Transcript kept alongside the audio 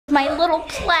My little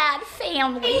plaid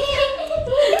family. Look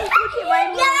at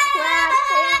my little plaid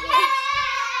family.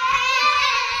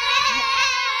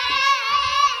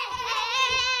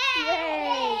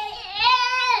 Yay!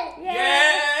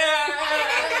 Yay!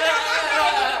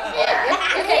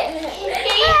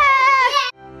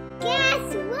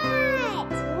 Guess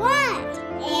what? What?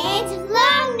 It's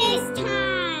Vlogmas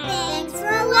time. Thanks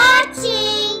for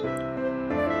watching.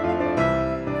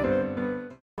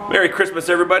 Merry Christmas,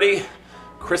 everybody.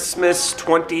 Christmas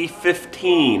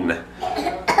 2015.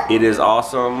 It is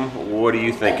awesome. What are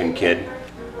you thinking, kid?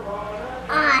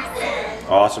 Awesome.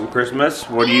 Awesome Christmas?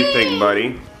 What do you think,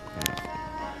 buddy?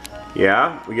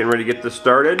 Yeah? We getting ready to get this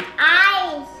started?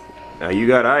 Ice. Now you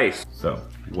got ice. So,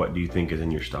 what do you think is in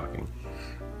your stocking?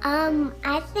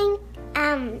 I think,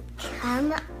 the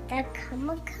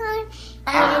Comic-Con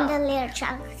and the little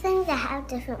chocolate things that have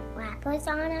different wrappers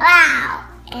on them. Wow.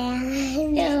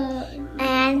 And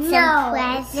some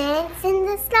presents in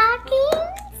the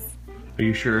stockings. Are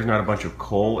you sure there's not a bunch of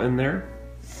coal in there?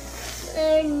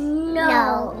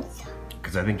 No.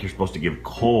 Because I think you're supposed to give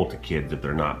coal to kids if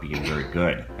they're not being very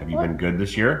good. Have you been good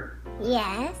this year?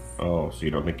 Yes. Oh, so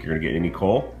you don't think you're going to get any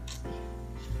coal?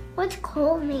 What's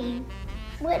coal mean?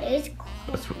 What is coal?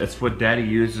 That's what Daddy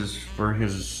uses for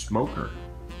his smoker.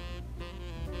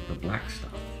 The black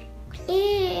stuff. Ew.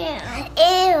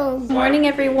 Ew. Good morning,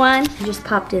 everyone. I just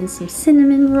popped in some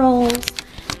cinnamon rolls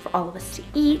for all of us to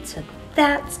eat, so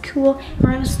that's cool.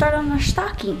 We're gonna start on our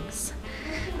stockings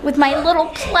with my little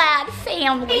plaid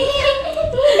family. Look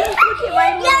at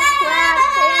my little plaid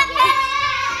family.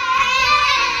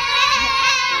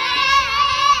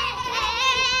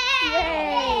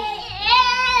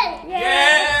 Yay!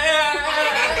 Yay!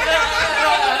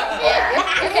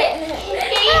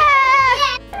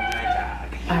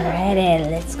 Alrighty,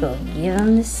 let's go give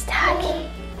him the stocking.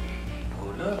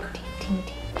 Oh, look. Ting,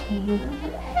 ting, ting.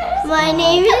 My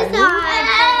name is Todd.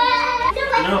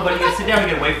 No, but you gotta sit down. You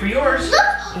gotta wait for yours.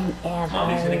 And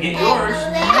Mommy's gonna get yours.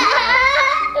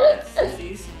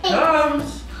 Sissy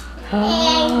comes.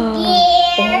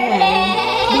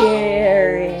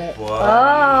 Garrett.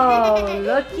 Oh,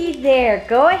 looky there.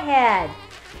 Go ahead.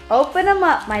 Open them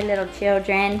up, my little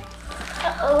children.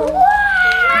 Wow!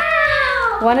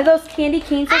 One of those candy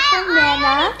canes is from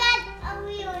Nana.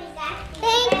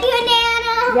 Thank you,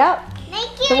 Nana. Yep.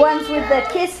 Thank you. The ones with the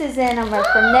kisses in them are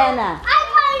from Nana. I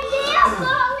got nail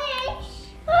polish.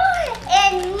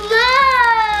 And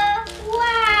Mom.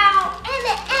 Wow. And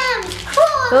the M's.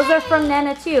 Cool. Those are from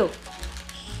Nana too.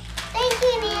 Thank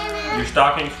you, Nana. Your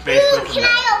stocking's basically from Can I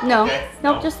open No, Okay.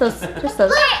 nope, No. just those. Just those.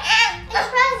 Look, the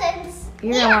presents.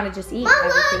 You're gonna want to just eat Mom,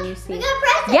 everything look. you see. We got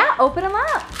presents. Yeah, open them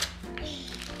up.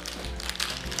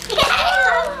 I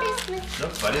love Christmas.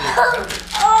 Look, buddy, there's presents.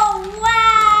 Oh,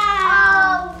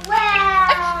 wow. Oh, wow.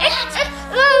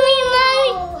 Mommy,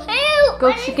 help. Go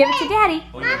give it to Daddy.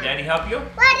 Oh, you want Daddy help you?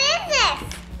 What is this?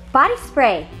 Body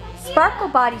spray. Sparkle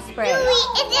body spray. Is it on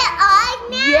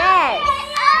now? Yes.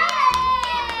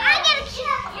 I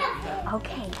gotta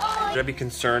Okay. Should I be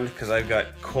concerned because I've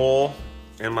got coal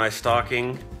in my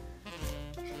stocking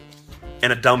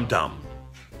and a dum-dum?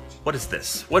 What is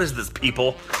this? What is this,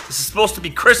 people? This is supposed to be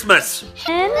Christmas.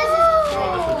 And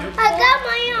I got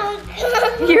my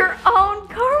own. your own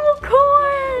caramel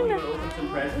corn. Open some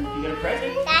presents. You got a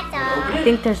present? That's all. I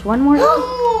think there's one more.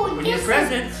 Oh, Open your this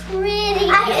presents. is pretty.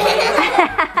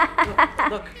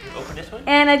 Look, open this one.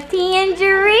 And a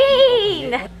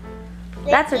tangerine.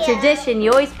 That's a Yeah. tradition.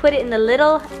 You always put it in the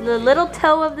little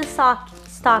toe of the Rip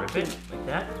stocking. it like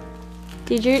that.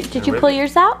 Did you rip pull it.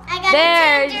 yours out? I got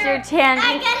There's a your I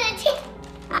tangerine. got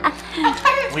a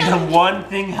We have one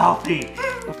thing healthy.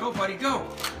 Go, buddy, go.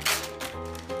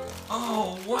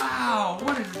 Oh, wow.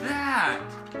 What is that?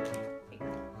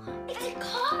 It's a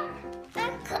car. A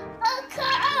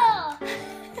car.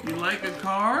 You like a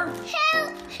car?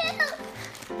 Help, help.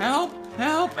 Help,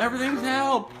 help. Everything's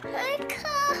help. A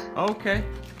car. Okay. You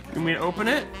want me to open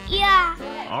it? Yeah.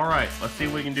 All right, let's see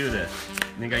if we can do this. You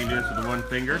think I can do this with the one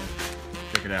finger?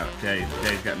 Check it out.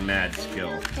 Daddy's got mad skill.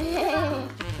 Look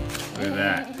at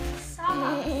that.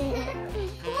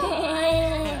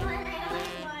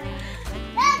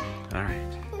 All right.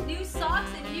 New socks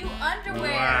and new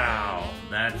underwear. Wow,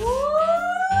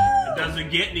 it doesn't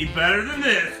get any better than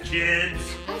this, kids.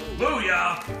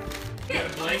 Booyah! You got a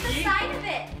blankie? Side of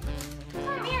it.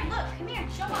 Come here, look. Come here.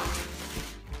 Show off.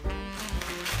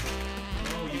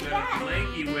 Oh, you got a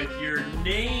blankie with your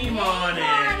name on it.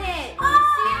 Oh,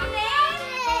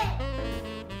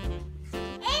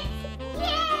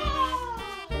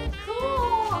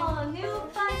 cool. New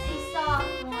fuzzy sock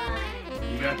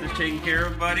one. You got this taken care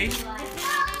of, buddy?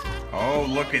 Oh,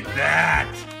 look at that.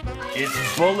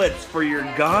 It's bullets for your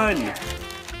gun.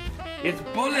 It's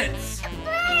bullets.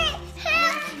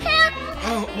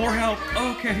 Oh, more help.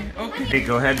 Okay, okay. Hey,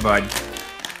 go ahead, bud.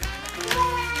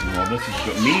 Well, this is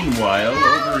good. Meanwhile,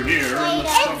 over here in the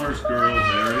Somers girls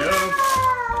area.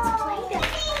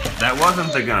 That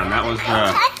wasn't the gun. That was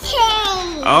the...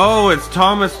 Oh, it's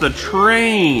Thomas the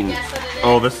Train.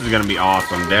 Oh, this is going to be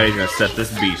awesome. Daddy's going to set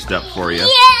this beast up for you.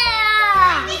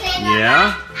 Yeah!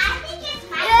 Yeah?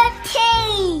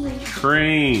 The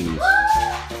Trains.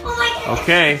 Oh my God.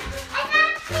 Okay.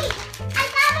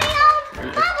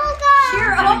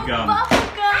 Your own bubble gum.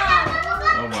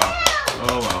 Oh well.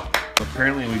 Oh well.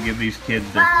 Apparently we give these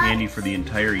kids their candy for the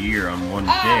entire year on one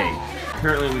day.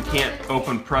 Apparently we can't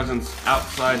open presents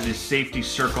outside the safety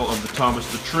circle of the Thomas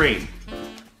the Train,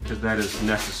 because that is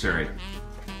necessary.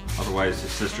 Otherwise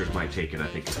his sisters might take it, I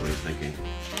think is what he's thinking.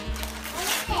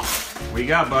 What you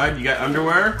got, bud? You got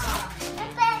underwear?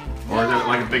 Or is it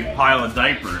like a big pile of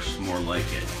diapers? More like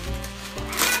it.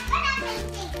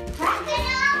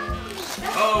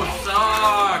 Oh,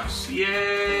 socks!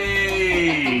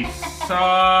 Yay!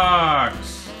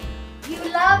 Socks! You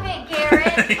love it,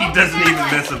 Garrett. He doesn't even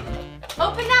miss them.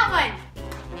 Open that one.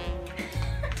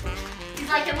 He's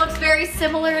like, it looks very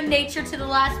similar in nature to the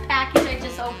last package I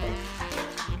just opened.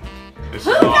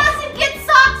 Who doesn't get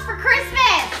socks for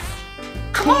Christmas?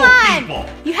 Cool Come on. people.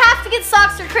 You have to get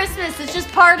socks for Christmas. It's just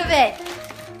part of it.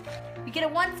 You get it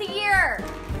once a year.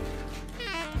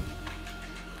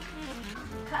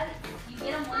 You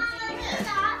get them once a year.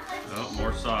 Oh,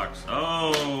 more socks.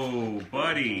 Oh,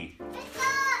 buddy.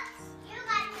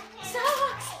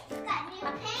 Socks.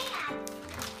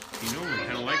 You normally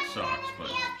kind of like socks, but...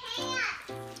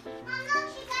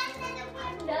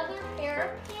 Another pair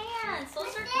of pants.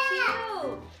 Those are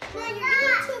cute.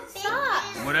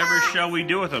 Socks. Whatever shall we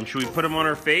do with them? Should we put them on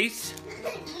our face?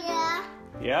 Yeah.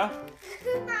 Yeah?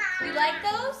 You like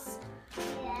those?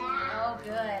 Yeah. Oh,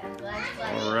 good. I'm glad you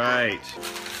like All right.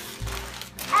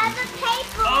 And the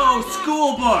paper. Oh,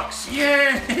 school books!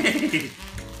 Yay!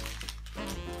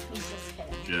 He's just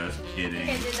kidding. Just I kidding.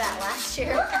 did that last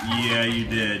year. Yeah, you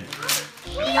did.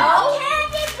 No?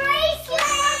 Candy bracelet.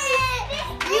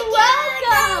 You're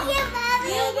welcome.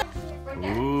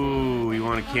 Ooh, you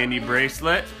want a candy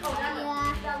bracelet?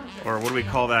 Or what do we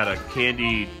call that? A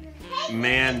candy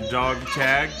man dog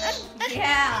tag?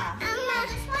 Yeah.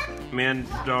 Man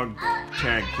dog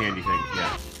tag candy thing,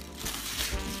 yeah.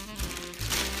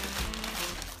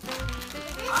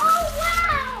 Oh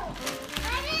wow!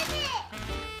 What is it?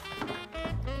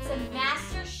 It's a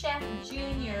Master Chef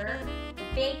Junior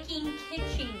baking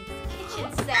kitchen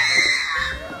set.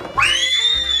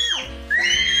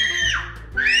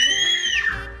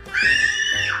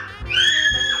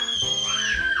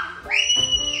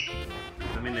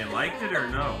 I mean, they liked it or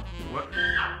no? What?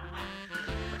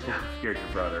 Scared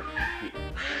your brother.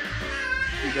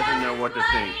 He doesn't know what to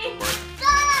think.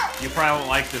 You probably won't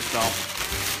like this though.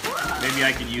 Maybe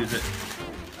I could use it.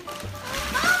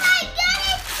 Oh my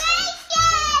goodness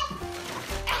gracious!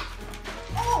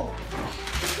 Oh!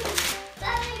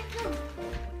 That is good.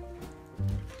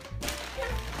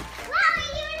 Wow,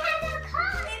 you even have a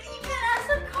cone. It even has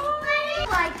a cone. Oh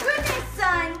my goodness,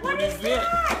 son. What is that?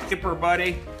 Skipper,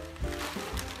 buddy.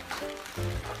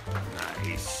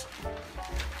 Nice.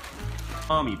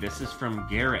 Mommy, this is from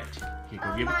Garrett. Okay,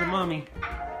 go give it to Mommy.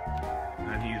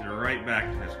 And he's right back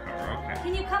to his car. Okay.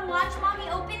 Can you come watch Mommy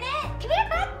open it? Come here,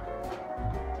 bud.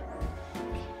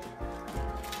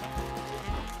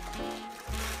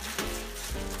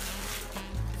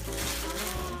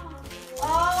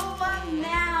 Oh, a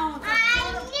mount. I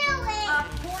knew it. A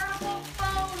portable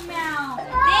phone mount.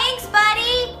 Thanks,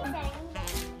 buddy.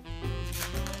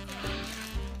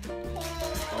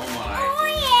 Oh my. Oh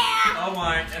yeah. Oh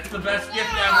my, that's the best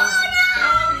gift ever. Oh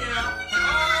yeah.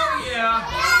 Oh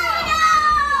yeah.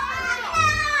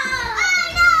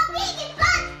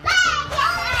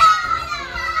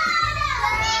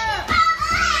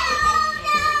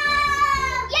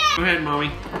 Go ahead, Mommy.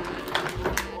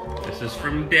 This is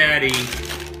from Daddy.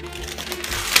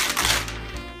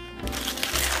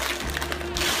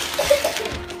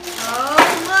 Oh,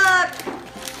 look.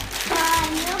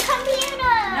 New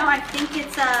computer. No, I think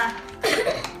it's a...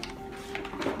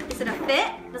 Is it a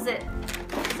fit? Is it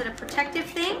a protective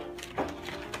thing? A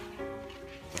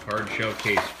hard shell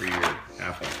case for your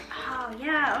Apple. Oh,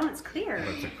 yeah. Oh, it's clear.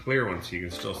 But it's a clear one so you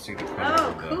can still see the color Oh,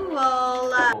 of the... cool.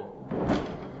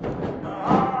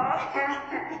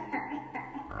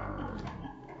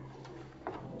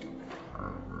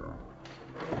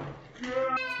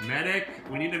 Medic!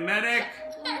 We need a medic!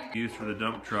 Used for the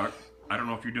dump truck. I don't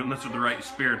know if you're doing this with the right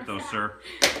spirit though, sir.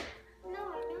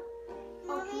 No,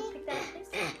 Mommy.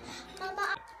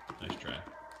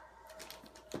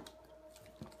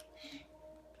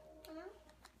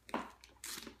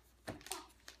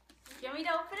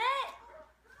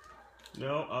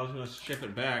 No, I was gonna ship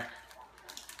it back.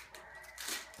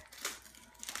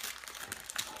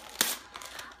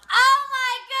 Oh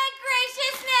my good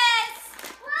graciousness!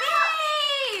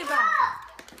 Babe!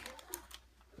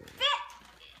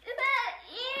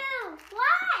 Ew,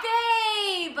 what?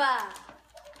 Babe!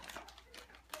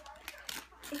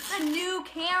 It's a new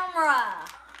camera.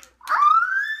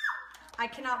 I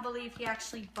cannot believe he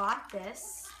actually bought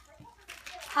this.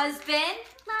 Husband?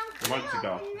 Months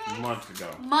ago. Months ago.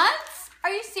 Months? Are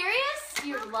you serious?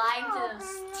 You're lying to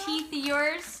those teeth of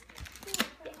yours.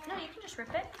 No, you can just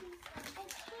rip it.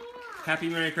 Happy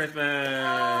Merry Christmas!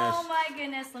 Oh my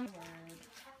goodness.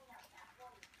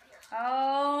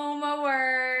 Oh my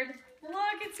word.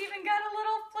 Look, it's even got a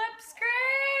little flip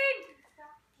screen.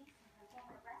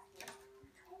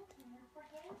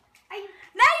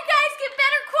 Now you guys get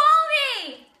better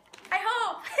quality. I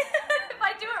hope. If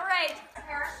I do it right.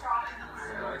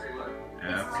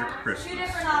 After Christmas. Two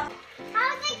different options.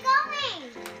 How's it going?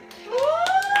 Woo!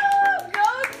 Go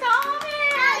Tommy!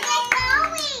 How's it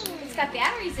going? It's got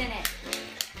batteries in it.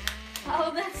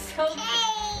 Oh, that's so good.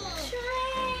 Okay.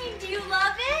 Train, do you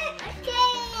love it?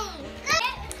 Okay.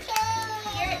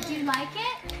 Garrett, do you like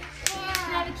it? Can I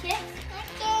have a kiss?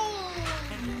 Okay.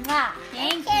 Mwah.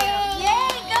 Thank you.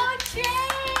 Yay, go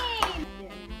Train!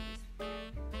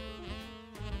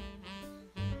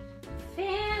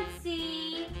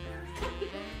 Fancy.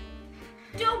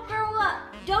 Don't grow up.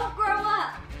 Don't grow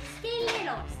up. Stay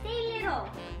little. Stay little.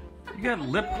 You got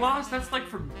lip gloss? That's like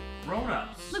for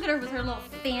grown-ups. Look at her with her little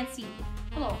fancy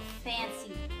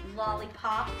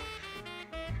lollipop.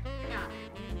 Oh,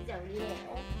 so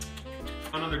little.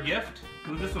 Another gift?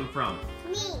 Who's this one from?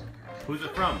 Me. Who's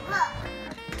it from?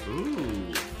 Look.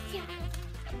 Ooh.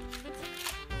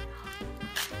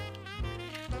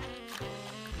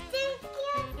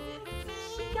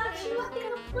 She got you a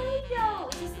thing of Play-Doh.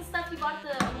 Is this the stuff you bought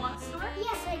at the one store?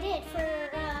 Yes, I did for,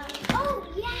 oh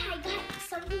yeah, I got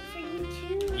something for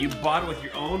you too. You bought it with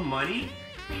your own money?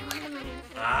 I want money.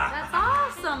 That's Ah.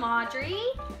 awesome, Audrey.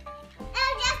 It'll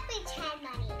just be 10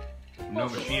 money. No, Well,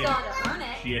 but she she still had, had to earn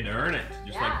it. she had to earn it.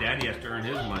 Just like Daddy has to earn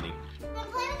his money. Wanna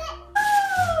play with it?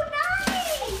 Oh,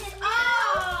 nice!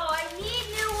 Oh, I need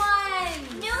new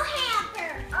ones. New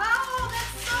hamper. Oh,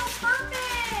 that's so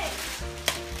perfect.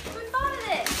 Who thought of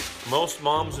this? Most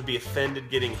moms would be offended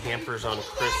getting hampers on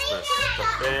Christmas, but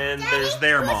then there's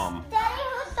their mom. Daddy,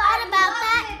 who thought about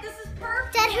that? This is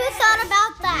perfect. Dad, who thought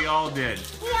about that? We all did.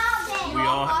 We all did. We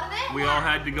all thought of it? we all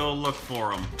had to go look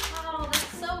for them. Oh,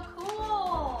 that's so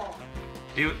cool.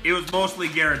 It was mostly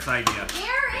Garrett's idea.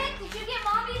 Garrett, did you get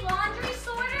mommy laundry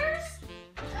sorters?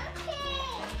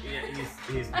 Okay. Yeah,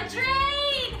 he's A busy.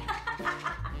 train!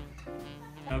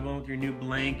 How about with your new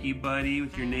blankie, buddy,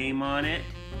 with your name on it?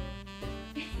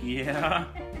 Yeah?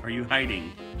 Are you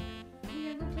hiding?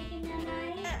 You ever taken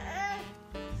that night?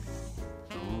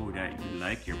 Oh, that you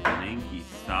like your blankie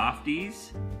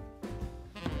softies?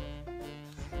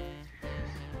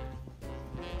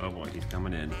 Oh boy, he's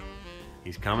coming in.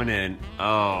 He's coming in.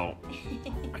 Oh,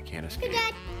 I can't escape.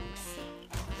 Dad.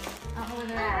 Oh, where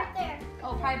they're Right at. there.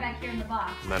 Oh, probably back here in the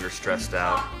box. I'm under stressed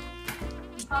out.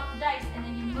 You pop the dice and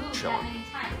then you move Chilling. that many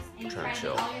times. And you Trying try to to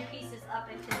chill. get all your pieces up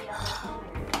into the other corner.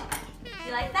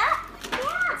 You like that?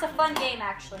 Yeah. It's a fun game,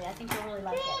 actually. I think you'll really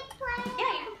like it. Play.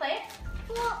 Yeah, you can play it.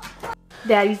 Well,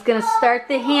 Daddy's gonna start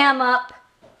the ham up.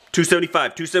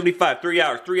 275, 275, 3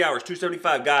 hours, 3 hours,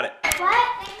 275, got it.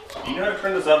 what? Do you know how to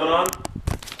turn this oven on?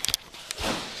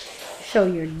 Show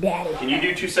your daddy. Can you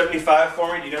do 275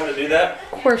 for me? Do you know how to do that?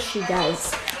 Of course she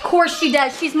does. Of course she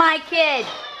does. She's my kid.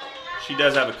 She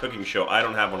does have a cooking show. I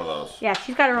don't have one of those. Yeah,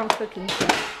 she's got her own cooking show.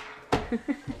 Mommy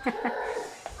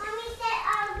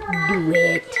said, Do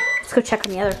it. Let's go check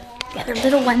on the other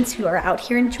little ones who are out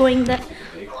here enjoying the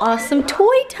awesome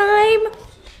toy time.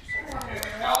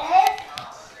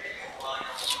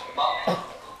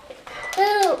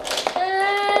 Ooh,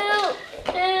 ooh,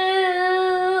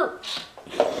 ooh.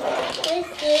 This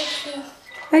is.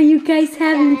 Are you guys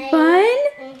having fun?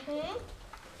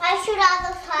 I shoot all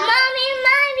those hot.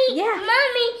 Mommy, Yeah.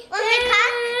 Mommy.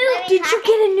 Did you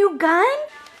get a new gun?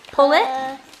 Pull it.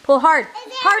 Pull hard. Is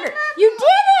it Harder. Mommy? You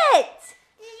did it!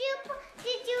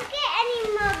 Did you get any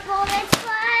more bullets for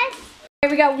us?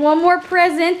 Okay, we got one more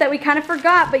present that we kind of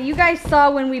forgot, but you guys saw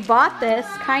when we bought this,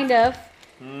 kind of.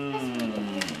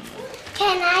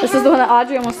 Can I? This is the one that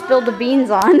Audrey almost spilled the beans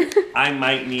on. I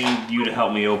might need you to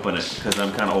help me open it because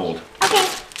I'm kind of old. Okay.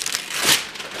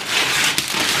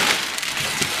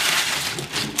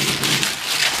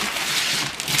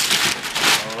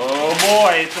 Oh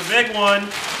boy, it's a big one.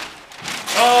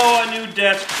 Oh, a new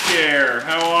desk chair.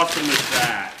 How awesome is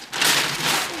that?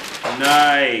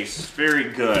 Nice.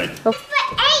 Very good. But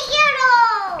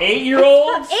 8-year-old.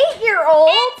 8-year-olds?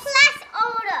 8-year-olds? Plus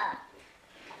older.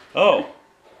 Oh.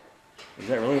 Is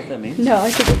that really what that means? No,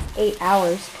 I think it's 8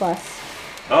 hours plus.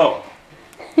 Oh.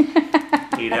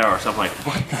 8 hours. I'm like,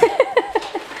 what?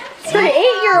 For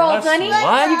 8-year-olds, honey.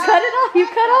 What? You cut it off. You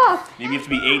cut off. Maybe you have to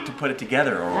be 8 to put it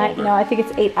together or older. No, I think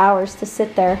it's 8 hours to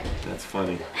sit there. That's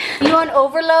funny. You on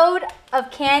overload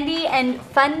of candy and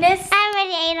funness? I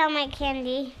already ate all my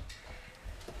candy.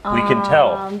 We can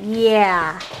tell.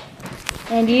 Yeah.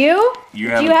 And you?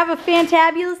 Did you have a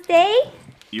fantabulous day?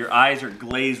 Your eyes are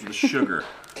glazed with sugar.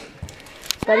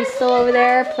 Buddy's still over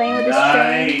there playing with his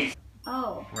train.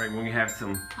 Oh. Right, we're gonna have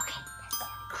some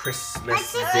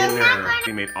Christmas dinner.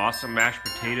 We made awesome mashed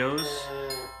potatoes,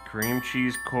 cream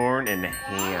cheese corn, and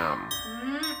ham.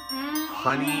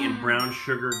 Honey and brown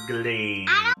sugar glaze.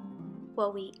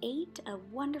 Well, we ate a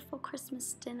wonderful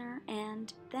Christmas dinner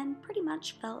and then pretty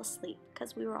much fell asleep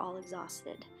because we were all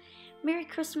exhausted. Merry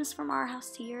Christmas from our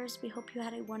house to yours. We hope you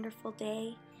had a wonderful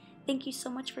day. Thank you so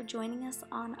much for joining us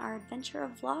on our adventure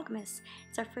of Vlogmas.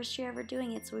 It's our first year ever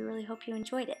doing it, so we really hope you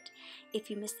enjoyed it. If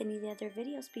you missed any of the other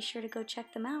videos, be sure to go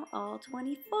check them out, all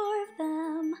 24 of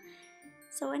them.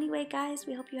 So anyway, guys,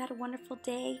 we hope you had a wonderful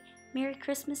day. Merry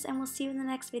Christmas, and we'll see you in the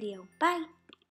next video. Bye!